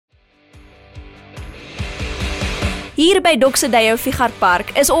Hier by Doxa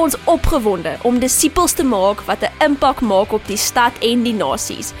Park is ons opgewonde om disippels te maak wat 'n impak maak op die stad en die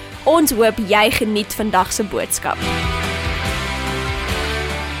nasies. Ons hoop jy geniet vandag se boodskap.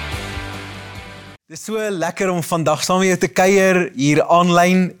 Dit is so lekker om vandag saam met jou te kuier hier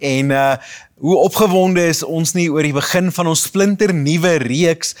aanlyn en hoe opgewonde is ons nie oor die begin van ons splinternuwe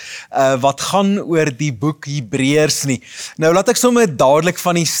reeks wat gaan oor die boek Hebreërs nie. Nou laat ek sommer dadelik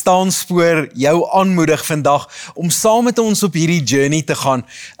van die staanspoor jou aanmoedig vandag om saam met ons op hierdie journey te gaan.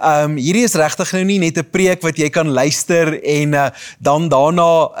 Hierdie is regtig nou nie net 'n preek wat jy kan luister en dan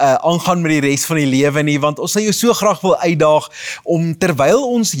daarna aangaan met die res van die lewe nie, want ons sal jou so graag wil uitdaag om terwyl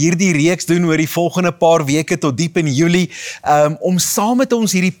ons hierdie reeks doen oor die volgende paar weke tot diep in Julie, om saam met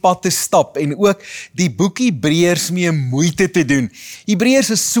ons hierdie pad te stap en ook die boek Hebreërs mee moeite te doen. Hebreërs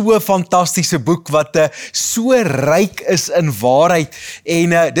is so 'n fantastiese boek wat so ryk is in waarheid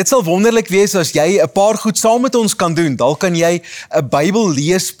en dit sal wonderlik wees as jy 'n paar goed saam met ons kan doen. Dalk kan jy 'n Bybel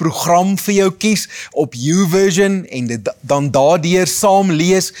lees program vir jou kies op YouVersion en dit dan daardeur saam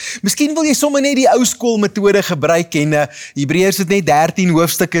lees. Miskien wil jy sommer net die ou skool metode gebruik en Hebreërs het net 13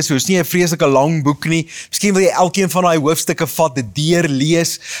 hoofstukke, so is nie 'n vreeslike lang boek nie. Miskien wil jy elkeen van daai hoofstukke vat, dit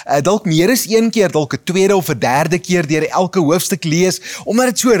deurlees. Dalk meer as een keer, dalk 'n tweede of 'n derde keer deur elke hoofstuk lees, omdat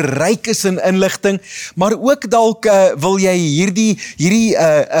dit so ryk is in inligting, maar ook dalk wil jy hierdie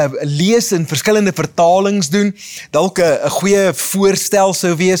lees in verskillende vertalings doen. Dalk 'n goeie voorstel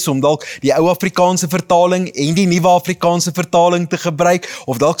sou wees om dalk die ou Afrikaanse vertaling en die nuwe Afrikaanse vertaling te gebruik,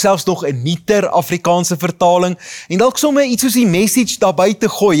 of dalk selfs nog 'n nuuter Afrikaanse vertaling, en dalk sommer iets soos die Message daarby te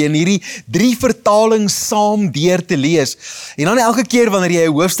gooi en hierdie 3 vertalings saam deur te lees. En dan elke keer wanneer jy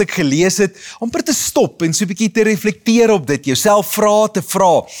 'n hoofstuk gelees het, amper te stop en so 'n bietjie te reflekteer op dit, jouself te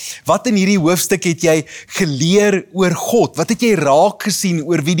vra, wat in hierdie hoofstuk het jy geleer oor God? Wat het jy raak gesien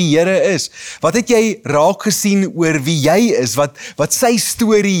oor wie die Here is? Wat het jy raak gesien oor wie jy is? Wat sy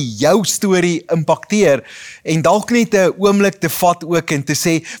storie, jou storie impakteer? En dalk net 'n oomblik te vat ook en te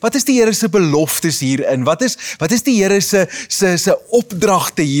sê, wat is die Here se beloftes hierin? Wat is die Here se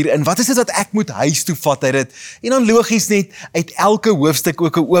opdragte hierin? Wat is dit wat ek moet huis toe vat uit dit? En dan logies net uit elke hoofstuk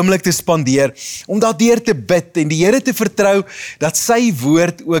ook 'n oomblik te spandeer om daardeur te bid en die Here te vertrou dat sy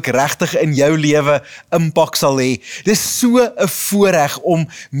woord ook regtig in jou lewe impak sal hê. Dis so 'n voorreg om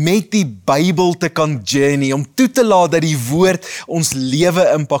met die Bybel te kan journey, om toe te laat dat die woord ons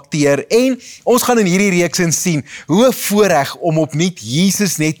lewe impakteer. En ons gaan in hierdie reeks sien hoe 'n voorreg om opnuut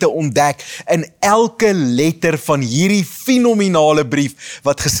Jesus net te ontdek in elke letter van hierdie fenominale brief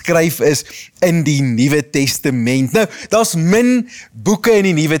wat geskryf is in die Nuwe Testament. Nou, daar's min boeke in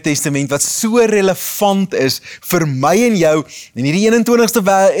die Nuwe Testament wat so relevant is vir my en jou in hierdie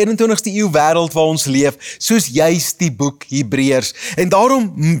 21ste eeu wêreld waar ons leef, soos juist die boek Hebreërs. En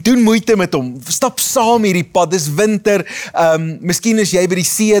daarom doen moeite met hom. Stap saam hierdie pad. Dis winter. Miskien is jy by die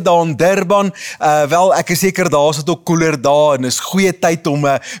see daar in Durban. Wel, ek is seker daar sit ook koeler dae en is goeie tyd om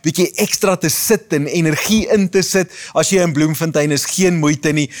 'n bietjie ekstra te sit en energie in te sit. As jy in Bloemfontein is, geen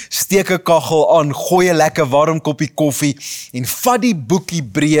moeite nie. Steek 'n kaggel aan, gooi 'n lekker warm koppie koffie en vat die boek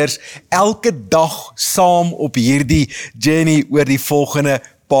Hebreërs elke dag saam op hierdie journey oor die volgende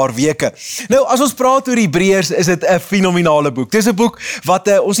paar weke. Nou, as ons praat oor Hebreërs, is dit 'n fenominale boek. Dis 'n boek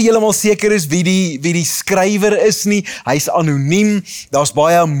wat ons nie heeltemal seker is wie die skrywer is nie. Hy's anoniem. Daar's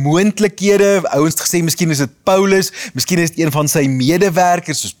baie moontlikhede. Ouens het gesê miskien is dit Paulus, miskien is dit een van sy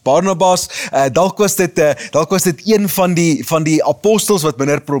medewerkers soos Barnabas. Dalk was dit een van die apostels wat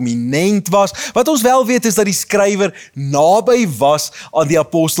minder prominent was. Wat ons wel weet is dat die skrywer naby was aan die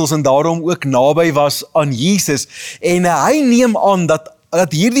apostels en daarom ook naby was aan Jesus. En hy neem aan dat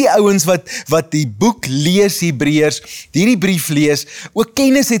hierdie ouens wat die boek lees, Hebreërs, hierdie brief lees, ook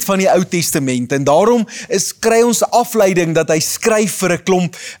kennis het van die Ou Testament. En daarom kry ons afleiding dat hy skryf vir 'n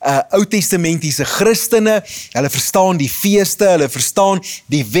klomp Ou Testamentiese Christene. Hulle verstaan die feeste, hulle verstaan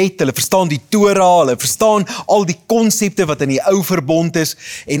die wet, hulle verstaan die Torah, hulle verstaan al die konsepte wat in die Ou Verbond is.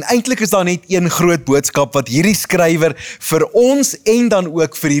 En eintlik is daar net een groot boodskap wat hierdie skrywer vir ons en dan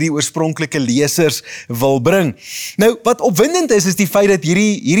ook vir hierdie oorspronklike lesers wil bring. Nou, wat opwindend is die feit dat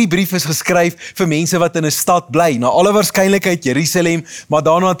hierdie brief is geskryf vir mense wat in 'n stad bly, na alle waarskynlikheid Jerusalem, maar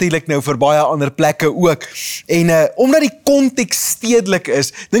daarna natuurlik nou vir baie ander plekke ook. En omdat die konteks stedelik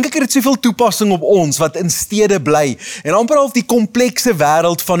is, dink ek het soveel toepassing op ons wat in stede bly, en amper half die komplekse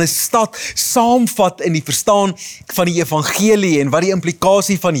wêreld van 'n stad saamvat in die verstaan van die evangelie en wat die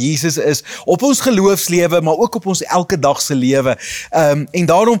implikasie van Jesus is op ons geloofslewe, maar ook op ons elke dag se lewe. En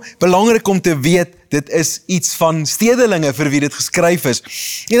daarom belangrik om te weet dit is iets van stedelinge vir wie dit geskryf is.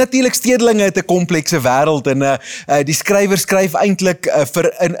 En natuurlik stedelinge het 'n komplekse wêreld en die skrywer skryf eintlik vir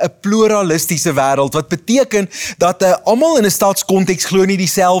in 'n pluralistiese wêreld, wat beteken dat almal in 'n stadskonteks glo nie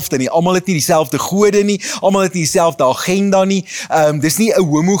dieselfde nie, almal het nie dieselfde gode nie, almal het nie dieselfde agenda nie, dis nie 'n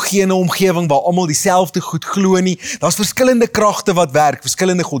homogene omgewing waar almal dieselfde goed glo nie, daar's verskillende kragte wat werk,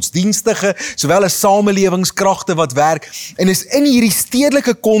 verskillende godsdienstige, sowel as samelewingskragte wat werk, en is in hierdie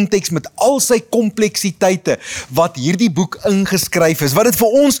stedelike konteks met al sy kompleksiteite wat hierdie boek ingeskryf is, wat dit vir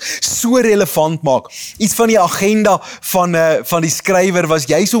ons so relevant maak. Iets van die agenda van die skrywer was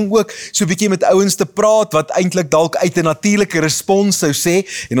juis om ook so 'n bietjie met ouens te praat wat eintlik dalk uit 'n natuurlike respons sou sê,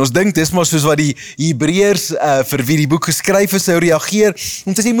 en ons dink dis maar soos wat die Hebreërs vir wie die boek geskryf is sou reageer,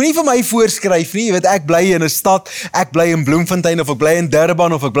 om te sê, moenie vir my voorskryf nie, jy weet, ek bly in 'n stad, ek bly in Bloemfontein, of ek bly in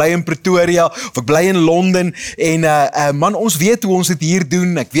Durban, of ek bly in Pretoria, of ek bly in Londen, en man, ons weet hoe ons dit hier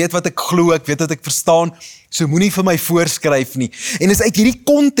doen, ek weet wat ek glo, ek weet wat ek verstaan, so moenie vir my voorskryf nie. En is uit hierdie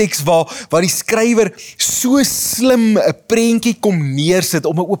konteks waar die skrywer so slim 'n prentjie kom neersit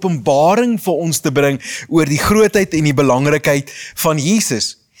om 'n openbaring vir ons te bring oor die grootheid en die belangrikheid van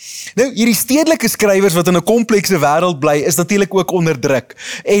Jesus. Nou, hierdie stedelike skrywers wat in 'n komplekse wêreld bly, is natuurlik ook onderdruk.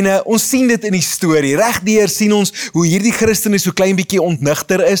 En ons sien dit in die storie. Regdeur sien ons hoe hierdie Christene so klein bietjie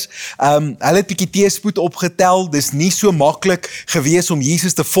ontnigter is. Hulle het bietjie teëspoed opgetel. Dis nie so maklik gewees om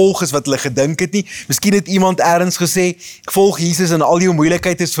Jesus te volg as wat hulle gedink het nie. Miskien het iemand eers gesê, volg Jesus en al jou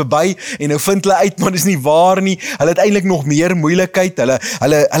moeilikheid is verby, en nou vind hulle uit, maar dis nie waar nie. Hulle het eintlik nog meer moeilikheid.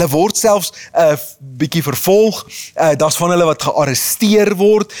 Hulle word selfs bietjie vervolg. Daar's van hulle wat gearresteer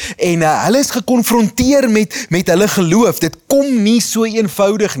word, en hulle is gekonfronteer met hulle geloof. Dit kom nie so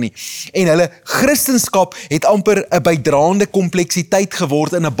eenvoudig nie. En hulle Christenskap het amper 'n bydraende kompleksiteit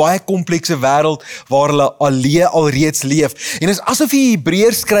geword in 'n baie komplekse wêreld waar hulle alreeds leef. En is asof die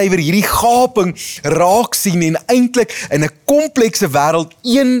Hebreërs skrywer hierdie gaping raak sien en eintlik in 'n komplekse wêreld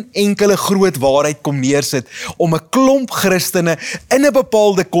een enkele groot waarheid kom neersit om 'n klomp Christene in 'n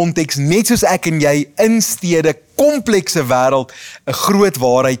bepaalde konteks, net soos ek en jy, in stede, komplekse wêreld, 'n groot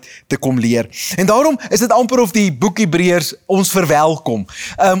waarheid te kom leer. En daarom is dit amper of die boek Hebreërs ons verwelkom,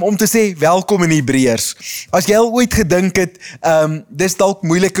 om te sê, welkom in Hebreërs. As jy al ooit gedink het, dis dalk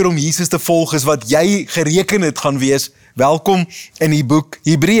moeiliker om Jesus te volg as wat jy gereken het gaan wees, welkom in die boek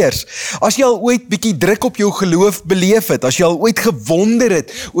Hebreërs. As jy al ooit bietjie druk op jou geloof beleef het, as jy al ooit gewonder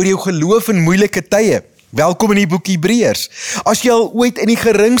het oor jou geloof in moeilike tye, welkom in die boek Hebreërs. As jy al ooit in die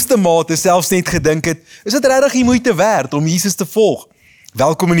geringste mate selfs net gedink het, is dit regtig die moeite werd om Jesus te volg?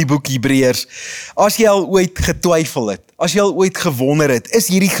 Welkom in die boek Hebreërs. As jy al ooit getwyfel het, as jy al ooit gewonder het, is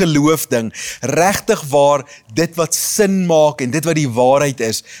hierdie geloof ding regtig waar dit wat sin maak en dit wat die waarheid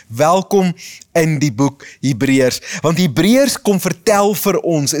is? Welkom in die boek Hebreërs. Want Hebreërs kom vertel vir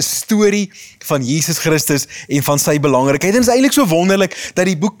ons 'n storie van Jesus Christus en van sy belangrikheid. En dit is eintlik so wonderlik dat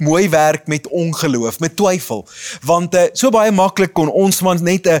die boek mooi werk met ongeloof, met twyfel. Want so baie maklik kon ons man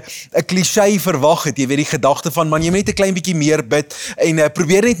net 'n cliché verwag het. Jy weet die gedagte van, man, jy moet net 'n klein bietjie meer bid en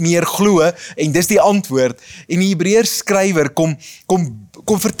probeer net meer glo en dis die antwoord. En die Hebreërs skrywer kom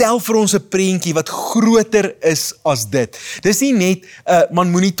vertel vir ons 'n prentjie wat groter is as dit. Dis nie net,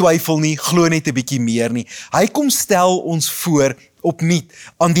 man moenie twyfel nie, glo net 'n bietjie meer nie. Hy kom stel ons voor opnuut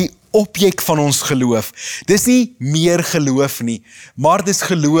aan die objek van ons geloof. Dis nie meer geloof nie, maar dis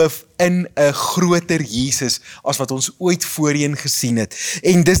geloof in 'n groter Jesus as wat ons ooit voorheen gesien het.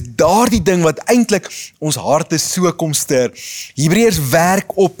 En dis daardie ding wat eintlik ons harte so kom stir. Hebreërs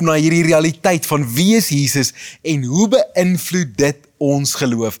werk op na hierdie realiteit van wie is Jesus en hoe beïnvloed dit ons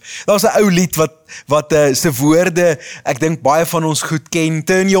geloof. Daar's 'n ou lied wat se woorde, ek dink baie van ons goed ken.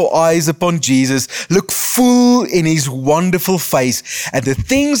 Turn your eyes upon Jesus, look full in his wonderful face, and the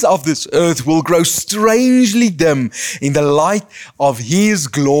things of this earth will grow strangely dim in the light of his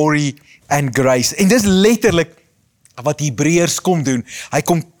glory and grace. En dis letterlik wat Hebreërs kom doen. Hy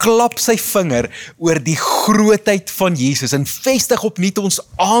kom klap sy vinger oor die grootheid van Jesus en vestig opnuut ons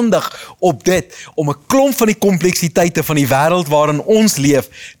aandag op dit, om 'n klomp van die kompleksiteite van die wêreld waarin ons leef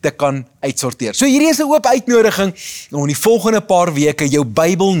te kan uitsorteer. So hierdie is 'n oop uitnodiging om in die volgende paar weke jou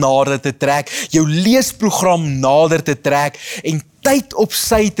Bybel nader te trek, jou leesprogram nader te trek en tyd op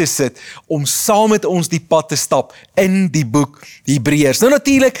sy te sit om saam met ons die pad te stap in die boek Hebreërs. Nou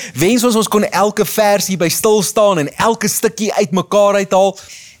natuurlik wens ons kon elke versie by stil staan en elke stukkie uitmekaar uithaal.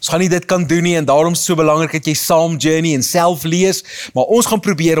 Ons gaan nie dit kan doen nie en daarom is het so belangrik dat jy saam journey en self lees, maar ons gaan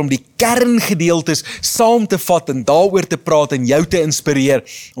probeer om die kerngedeeltes saam te vat en daaroor te praat en jou te inspireer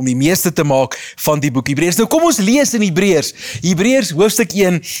om die meeste te maak van die boek Hebreërs. Nou kom ons lees in Hebreërs. Hebreërs hoofstuk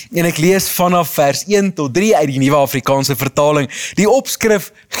 1 en ek lees vanaf vers 1 tot 3 uit die Nuwe Afrikaanse vertaling. Die opskrif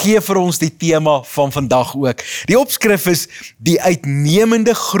gee vir ons die tema van vandag ook. Die opskrif is die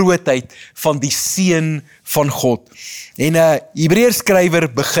uitnemende grootheid van die Seun van God. En Hebreërs skrywer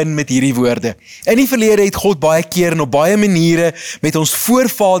begin met hierdie woorde. In die verlede het God baie keer en op baie maniere met ons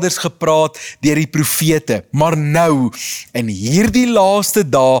voorvaders gepraat deur die profete. Maar nou, in hierdie laaste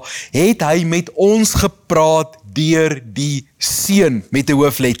dae, het hy met ons gepraat deur die Seun met 'n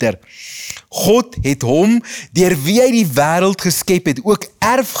hoofletter. God het hom, deur wie hy die wêreld geskep het, ook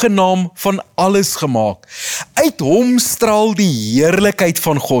erfgenaam van alles gemaak. Uit hom straal die heerlikheid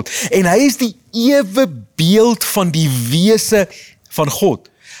van God en hy is die ewe beeld van die wese van God.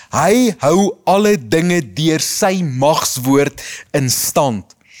 Hy hou alle dinge deur sy magswoord in stand.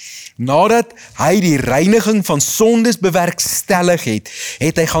 Nadat hy die reiniging van sondes bewerkstellig het,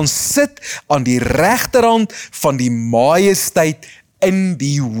 het hy gaan sit aan die regterhand van die majesteit in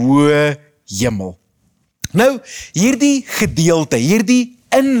die hoë hemel. Nou, hierdie gedeelte, hierdie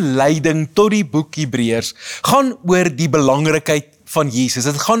inleiding tot die boek Hebreërs, gaan oor die belangrikheid van Jesus.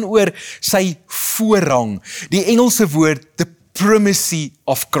 Dit gaan oor sy voorrang. Die Engelse woord, the primacy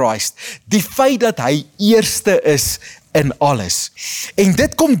of Christ. Die feit dat hy eerste is in alles. En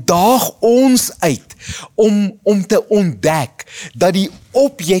dit kom daag ons uit om te ontdek dat die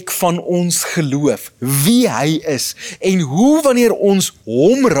objek van ons geloof, wie hy is en hoe wanneer ons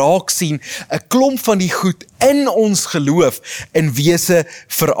hom raak sien, 'n klomp van die goed in ons geloof in wese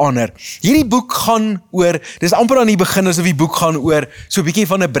verander. Hierdie boek gaan oor, dis amper aan die begin asof die boek gaan oor so 'n bietjie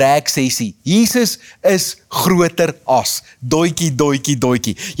van 'n brag sessie. Jesus is groter as,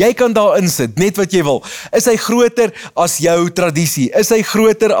 doetjie. Jy kan daarin sit, net wat jy wil. Is hy groter as jou tradisie? Is hy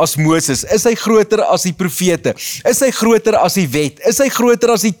groter as Moses? Is hy groter as die profete? Is hy groter as die wet? Is hy groter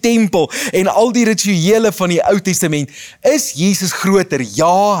as die tempel en al die rituele van die Ou Testament? Is Jesus groter?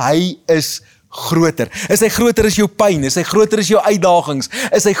 Ja, hy is groter. Is hy groter as jou pyn? Is hy groter as jou uitdagings?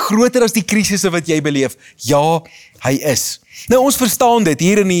 Is hy groter as die krisisse wat jy beleef? Ja, hy is. Nou ons verstaan dit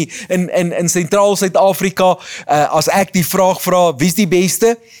hier in sentraal Suid-Afrika, as ek die vraag vra, wie's die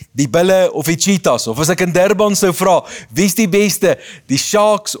beste? Die bulle of die cheetahs? Of as ek in Durban sou vra, wie's die beste? Die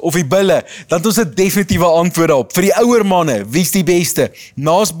sharks of die bulle? Dan het ons 'n definitiewe antwoord op. Vir die ouer manne, wie's die beste?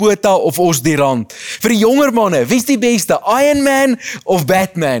 Naasbota of Osdirand? Vir die jonger manne, wie's die beste? Iron Man of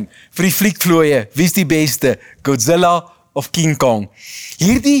Batman? Vir die fliekvlooie, wie's die beste? Godzilla of King Kong?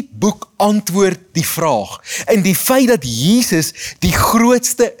 Hierdie boek antwoord die vraag in die feit dat Jesus die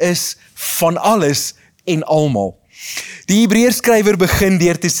grootste is van alles en almal. Die Hebreërs skrywer begin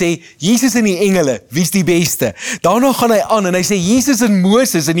deur te sê, Jesus en die engele, wie's die beste? Daarna gaan hy aan en hy sê, Jesus en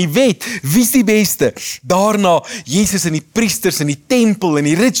Moses en die wet, wie's die beste? Daarna, Jesus en die priesters en die tempel en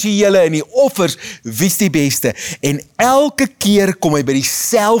die rituele en die offers, wie's die beste? En elke keer kom hy by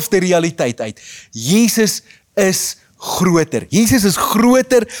dieselfde realiteit uit. Jesus is groter. Jesus is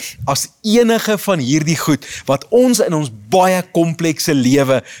groter as enige van hierdie goed wat ons in ons baie komplekse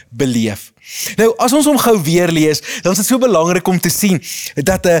lewe beleef. Nou, as ons hom gou weer lees, dan is dit so belangrik om te sien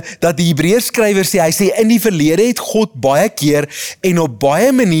dat die Hebreërs skrywer sê, hy sê in die verlede het God baie keer en op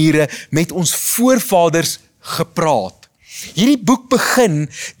baie maniere met ons voorvaders gepraat. Hierdie boek begin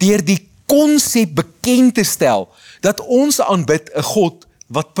deur die konsep bekend te stel dat ons aanbid 'n God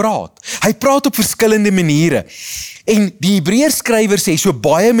wat praat. Hy praat op verskillende maniere. En die Hebreërs skrywer sê, so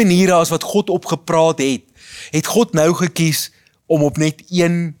baie maniere as wat God opgepraat het God nou gekies om op net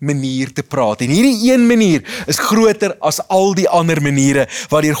een manier te praat. En hierdie een manier is groter as al die ander maniere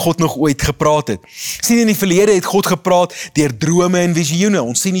waardeur God nog ooit gepraat het. Sien, in die verlede het God gepraat deur drome en visioene.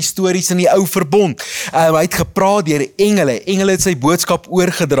 Ons sien die stories in die ou verbond. Hy het gepraat deur engele. Engele het sy boodskap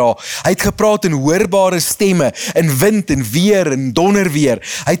oorgedra. Hy het gepraat in hoorbare stemme, in wind en weer en donderweer.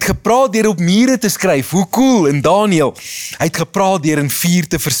 Hy het gepraat deur op mure te skryf. Hoe cool, in Daniel. Hy het gepraat deur in vuur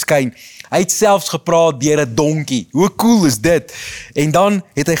te verskyn. Hy het selfs gepraat deur 'n donkie. Hoe cool is dit? En dan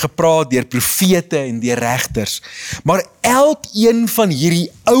het hy gepraat deur profete en deur regters. Maar elkeen van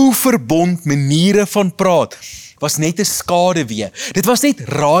hierdie ou verbond maniere van praat was net 'n skaduwee. Dit was net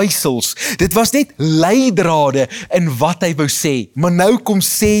raaisels. Dit was net leidrade in wat hy wou sê. Maar nou kom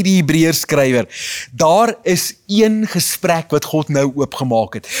sê die Hebreërs skrywer, daar is een gesprek wat God nou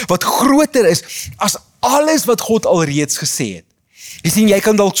oopgemaak het, wat groter is as alles wat God alreeds gesê het. Jy sien, jy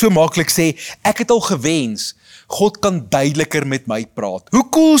kan dalk so maklik sê, ek het al gewens, God kan duideliker met my praat. Hoe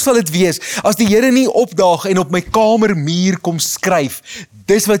cool sal dit wees as die Here nie opdaag en op my kamermuur kom skryf,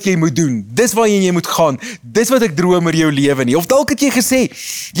 dis wat jy moet doen, dis waarheen jy moet gaan, dis wat ek droom oor jou lewe nie. Of dalk het jy gesê,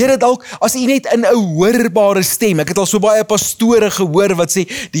 Here, dalk as jy net in 'n hoorbare stem, ek het al so baie pastore gehoor wat sê,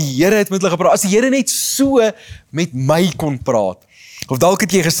 die Here het met hulle gepraat, as die Here net so met my kon praat. Of dalk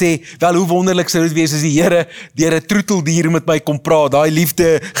het jy gesê, wel hoe wonderlik sou dit wees as die Here deur 'n troeteldier met my kon praat, daai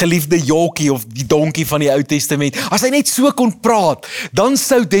geliefde jolkie of die donkie van die Ou Testament. As hy net so kon praat, dan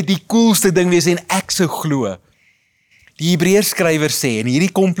sou dit die coolste ding wees en ek sou glo. Die Hebreërs skrywer sê, in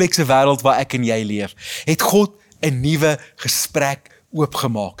hierdie komplekse wêreld waar ek en jy leef, het God 'n nuwe gesprek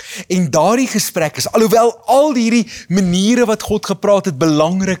oopgemaak. En daardie gesprek is, alhoewel al hierdie maniere wat God gepraat het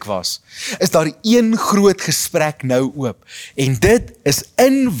belangrik was, is daar een groot gesprek nou oop. En dit is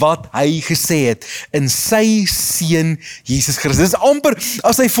in wat hy gesê het, in sy seun Jesus Christus. Dis amper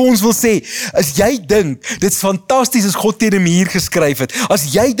as hy vir ons wil sê, as jy dink, dit is fantasties as God teen 'n muur geskryf het, as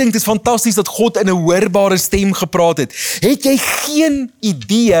jy dink dit is fantasties dat God in 'n hoorbare stem gepraat het jy geen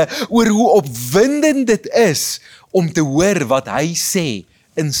idee oor hoe opwindend dit is om te hoor wat hy sê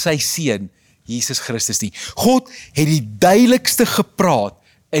in sy seun, Jesus Christus nie. God het die duidelikste gepraat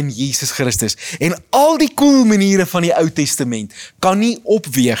in Jesus Christus. En al die cool maniere van die Ou Testament kan nie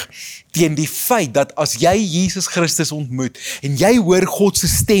opweeg teen die feit dat as jy Jesus Christus ontmoet en jy hoor God se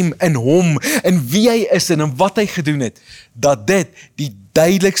stem in hom, in wie hy is en in wat hy gedoen het, dat dit die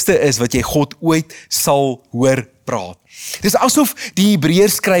duidelikste is wat jy God ooit sal hoor praat. Dis asof die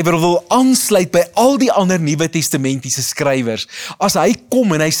Hebreërs skrywer wil aansluit by al die ander Nuwe Testamentiese skrywers. As hy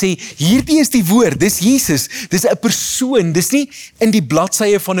kom en hy sê, hierdie is die woord, dis Jesus, dis 'n persoon, dis nie in die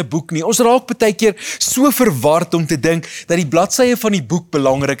bladsye van 'n boek nie. Ons raak baie keer so verward om te dink dat die bladsye van die boek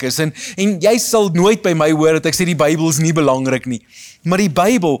belangrik is. En jy sal nooit by my hoor dat ek sê die Bybel is nie belangrik nie. Maar die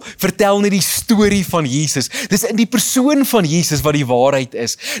Bybel vertel net die storie van Jesus. Dis in die persoon van Jesus wat die waarheid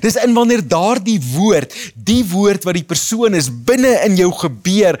is. Dis in wanneer daardie woord, die woord wat die persoon is, binne in jou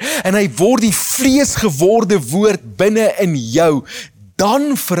gebeur, en hy word die vlees geworde woord binne in jou,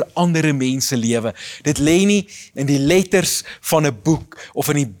 dan verander 'n mens se lewe. Dit lê nie in die letters van 'n boek of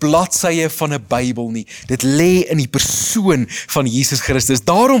in die bladsye van 'n Bybel nie. Dit lê in die persoon van Jesus Christus.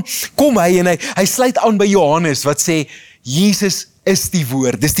 Daarom kom hy en hy sluit aan by Johannes wat sê, Jesus is die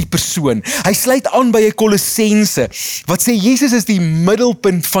woord, dis die persoon. Hy sluit aan by 'n Kolossense wat sê Jesus is die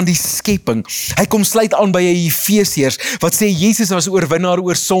middelpunt van die skepping. Hy kom sluit aan by 'n Efesiërs wat sê Jesus was oorwinnaar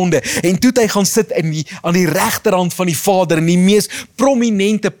oor sonde en toe het hy gaan sit aan die regterhand van die Vader in die mees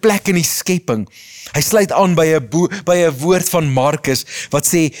prominente plek in die skepping. Hy sluit aan by 'n woord van Markus wat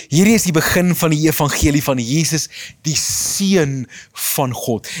sê hierdie is die begin van die evangelie van Jesus, die seun van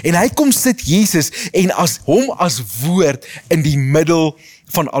God. En hy kom sit Jesus en hom as woord in die middel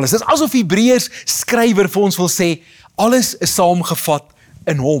van alles. Dit is asof Hebreërs skrywer vir ons wil sê, alles is saamgevat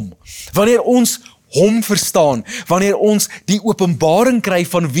in hom. Wanneer ons hom verstaan, wanneer ons die openbaring kry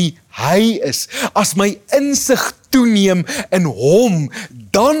van wie hy is, as my insig toeneem in hom,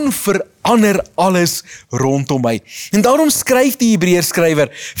 dan verander alles rondom my. En daarom skryf die Hebreërs skrywer,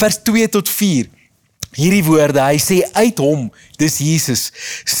 vers 2 tot 4, hierdie woorde, hy sê, uit hom, dis Jesus,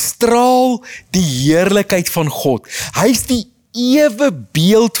 straal die heerlikheid van God. Hy is die ewe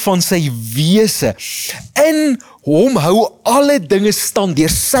beeld van sy wese. In hom hou alle dinge stand deur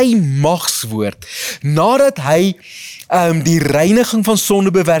sy magswoord. Nadat hy die reiniging van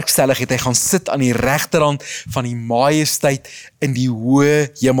sonde bewerkstellig het, hy gaan sit aan die regterhand van die majesteit in die hoë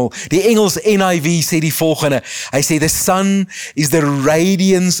hemel. Die Engels NIV sê die volgende, hy sê, the Son is the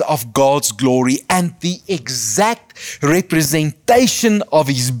radiance of God's glory and the exact representation of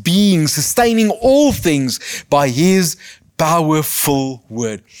his being, sustaining all things by his powerful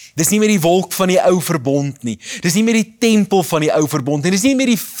word. Dis nie meer die wolk van die ou verbond nie. Dis nie meer die tempel van die ou verbond nie. Dis nie meer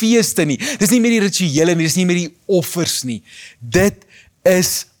die feeste nie. Dis nie meer die rituele nie. Dis nie meer die offers nie. Dit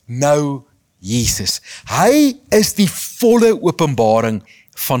is nou Jesus. Hy is die volle openbaring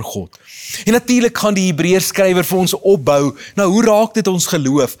van God. En natuurlik gaan die Hebreërs skrywer vir ons opbou, nou hoe raak dit ons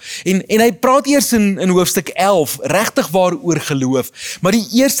geloof? En hy praat eers in hoofstuk 11, regtig waar oor geloof, maar die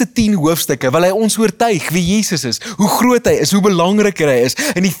eerste 10 hoofstukke wil hy ons oortuig wie Jesus is, hoe groot hy is, hoe belangriker hy is,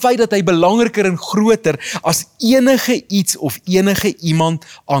 en die feit dat hy belangriker en groter as enige iets of enige iemand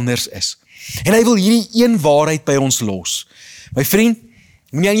anders is. En hy wil hierdie een waarheid by ons los. My vriend,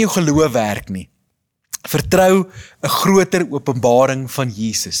 moenie aan jou geloof werk nie. Vertrou 'n groter openbaring van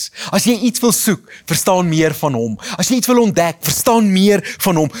Jesus. As jy iets wil soek, verstaan meer van hom. As jy iets wil ontdek, verstaan meer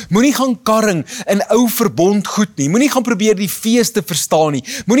van hom. Moenie gaan karring in ou verbond goed nie. Moenie gaan probeer die feeste verstaan nie.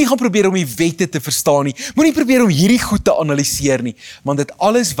 Moenie gaan probeer om die wette te verstaan nie. Moenie probeer om hierdie goed te analiseer nie, want dit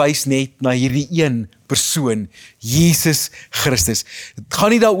alles wys net na hierdie een persoon, Jesus Christus. Dit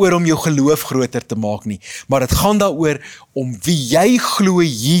gaan nie daaroor om jou geloof groter te maak nie, maar dit gaan daaroor om wie jy glo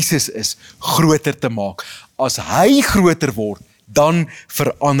Jesus is, groter te maak. As hy groter word, dan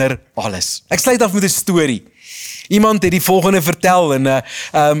verander alles. Ek sluit af met 'n storie. Iemand het die volgende vertel en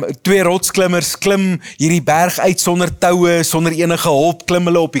twee rotsklimmers klim hierdie berg uit sonder toue, sonder enige hulp, klim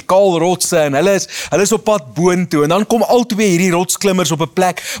hulle op die kaal rotse en hulle is op pad boontoe en dan kom al twee hierdie rotsklimmers op 'n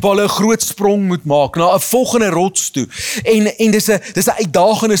plek waar hulle 'n groot sprong moet maak na 'n volgende rots toe. En dis 'n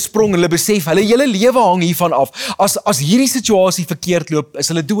uitdagende sprong. Hulle besef hulle hele lewe hang hiervan af. As hierdie situasie verkeerd loop, is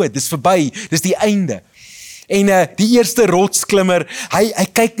hulle dood. Dis verby. Dis die einde. En die eerste rotsklimmer, hy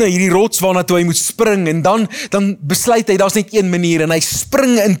kyk na hierdie rots waarna toe hy moet spring en dan besluit hy, daar's net een manier en hy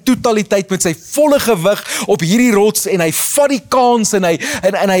spring in totaliteit met sy volle gewig op hierdie rots en hy vat die kans en hy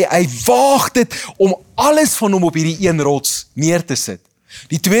waag dit om alles van hom op hierdie een rots neer te sit.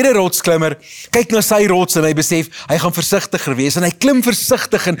 Die tweede rotsklimmer kyk na sy rots en hy besef, hy gaan versigtiger wees en hy klim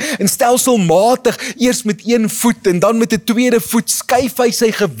versigtig en stelselmatig eers met een voet en dan met 'n tweede voet skuif hy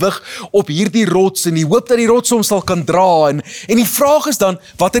sy gewig op hierdie rots en die hoop dat die rots hom sal kan dra en die vraag is dan,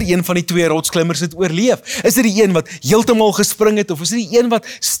 watter een van die twee rotsklimmers het oorleef? Is dit die een wat heeltemal gespring het of is dit die een wat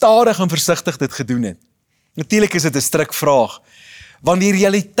stadig en versigtig dit gedoen het? Natuurlik is dit 'n strikvraag. Want die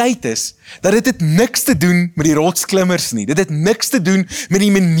realiteit is, dat dit het niks te doen met die rotsklimmers nie. Dit het niks te doen met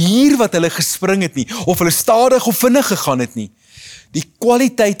die manier wat hulle gespring het nie, of hulle stadig of vinnig gegaan het nie. Die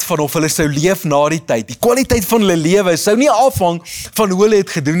kwaliteit van of hulle sou leef na die tyd, die kwaliteit van hulle lewe sou nie afhang van hoe hulle het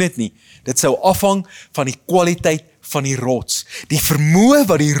gedoen het nie. Dit sou afhang van die kwaliteit van die rots. Die vermoë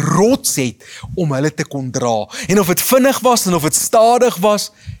wat die rots het om hulle te kon dra. En of dit vinnig was en of dit stadig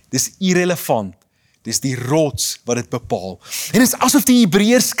was, dis irrelevant. Dis die rots wat dit bepaal. En dit is asof die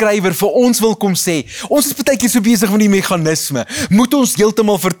Hebreërs skrywer vir ons wil kom sê, ons is baie keer so besig met die meganisme. Moet ons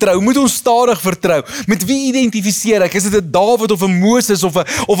heeltemal vertrou? Moet ons stadig vertrou? Met wie identifiseer ek? Is dit 'n Dawid of 'n Moses of 'n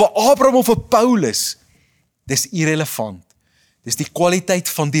Abraham of 'n Paulus? Dis irrelevant. Dis die kwaliteit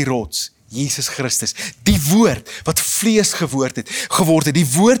van die rots, Jesus Christus. Die woord wat vlees geword het,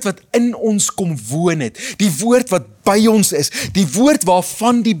 die woord wat in ons kom woon het, die woord wat by ons is, die woord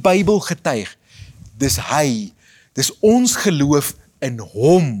waarvan die Bybel getuig. Dis hy, dis ons geloof in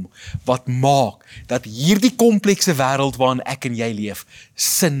hom, wat maak, dat hierdie komplekse wêreld waarin ek en jy leef,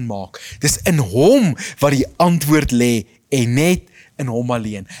 sin maak. Dis in hom wat die antwoord lê, en net in hom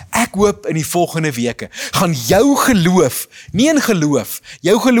alleen. Ek hoop in die volgende weke, gaan jou geloof, nie in geloof,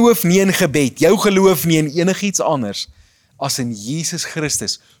 jou geloof nie in gebed, jou geloof nie in enigiets anders, as in Jesus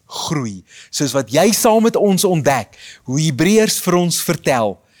Christus groei, soos wat jy saam met ons ontdek, hoe Hebreërs vir ons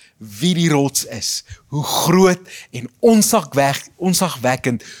vertel, wie die rots is, hoe groot en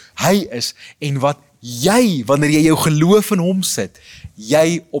onsagwekkend hy is, en wat jy, wanneer jy jou geloof in hom sit,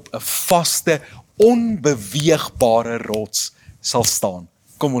 jy op 'n vaste, onbeweegbare rots sal staan.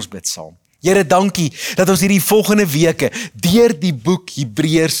 Kom ons bid saam. Here, dankie dat ons hierdie volgende weke deur die boek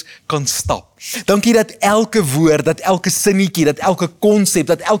Hebreërs kan stap. Dankie dat elke woord, dat elke sinnetjie, dat elke konsep,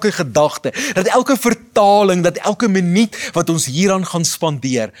 dat elke gedagte, dat elke vertaling, dat elke minuut wat ons hieraan gaan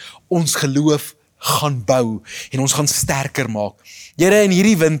spandeer, ons geloof gaan bou en ons gaan sterker maak. Here, in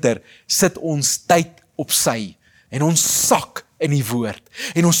hierdie winter sit ons tyd op sy en ons sak in die woord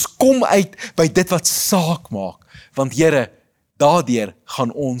en ons kom uit by dit wat saak maak, want Here, daardeur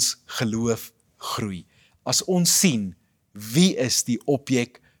gaan ons geloof groei. As ons sien, wie is die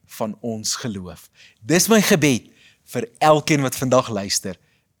objek van ons geloof? Dis my gebed vir elkeen wat vandag luister,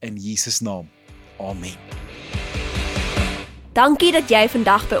 in Jesus naam. Amen. Dankie dat jy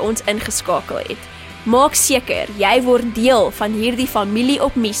vandag by ons ingeskakel het. Maak seker, jy word deel van hierdie familie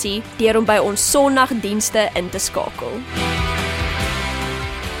op missie, deur om by ons Sondagdienste in te skakel.